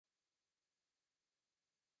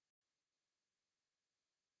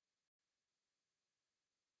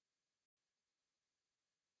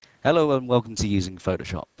Hello and welcome to Using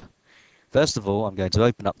Photoshop. First of all, I'm going to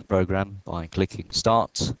open up the program by clicking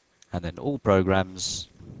Start and then All Programs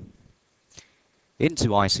into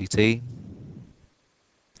ICT,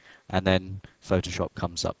 and then Photoshop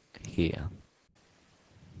comes up here.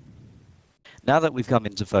 Now that we've come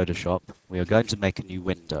into Photoshop, we are going to make a new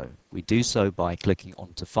window. We do so by clicking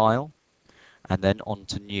onto File and then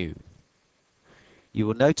onto New. You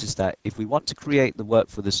will notice that if we want to create the work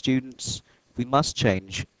for the students, we must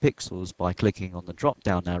change pixels by clicking on the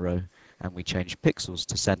drop-down arrow, and we change pixels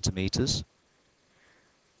to centimeters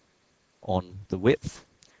on the width,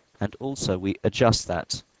 and also we adjust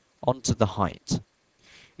that onto the height.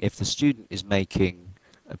 If the student is making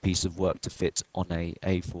a piece of work to fit on a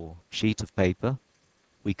A4 sheet of paper,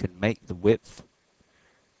 we can make the width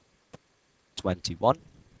 21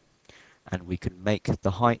 and we can make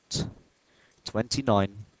the height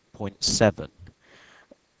 29.7.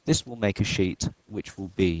 This will make a sheet which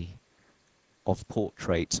will be of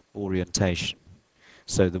portrait orientation.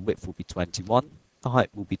 So the width will be 21, the height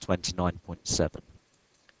will be 29.7.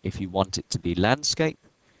 If you want it to be landscape,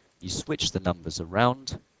 you switch the numbers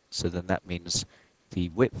around, so then that means the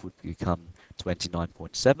width would become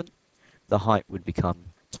 29.7, the height would become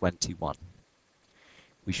 21.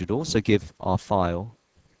 We should also give our file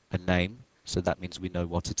a name, so that means we know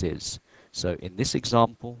what it is. So in this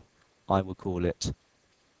example, I will call it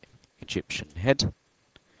Egyptian head,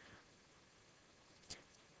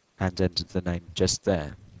 and enter the name just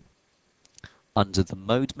there. Under the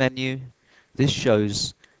mode menu, this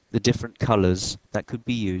shows the different colors that could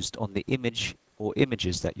be used on the image or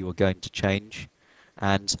images that you are going to change,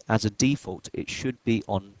 and as a default it should be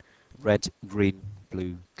on red, green,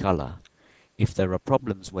 blue color. If there are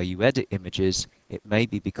problems where you edit images, it may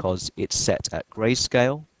be because it's set at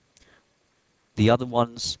grayscale. The other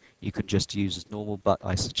ones you can just use as normal, but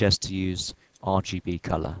I suggest to use RGB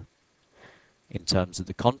color. In terms of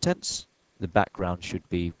the contents, the background should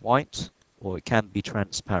be white, or it can be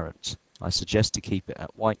transparent. I suggest to keep it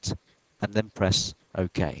at white and then press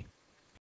OK.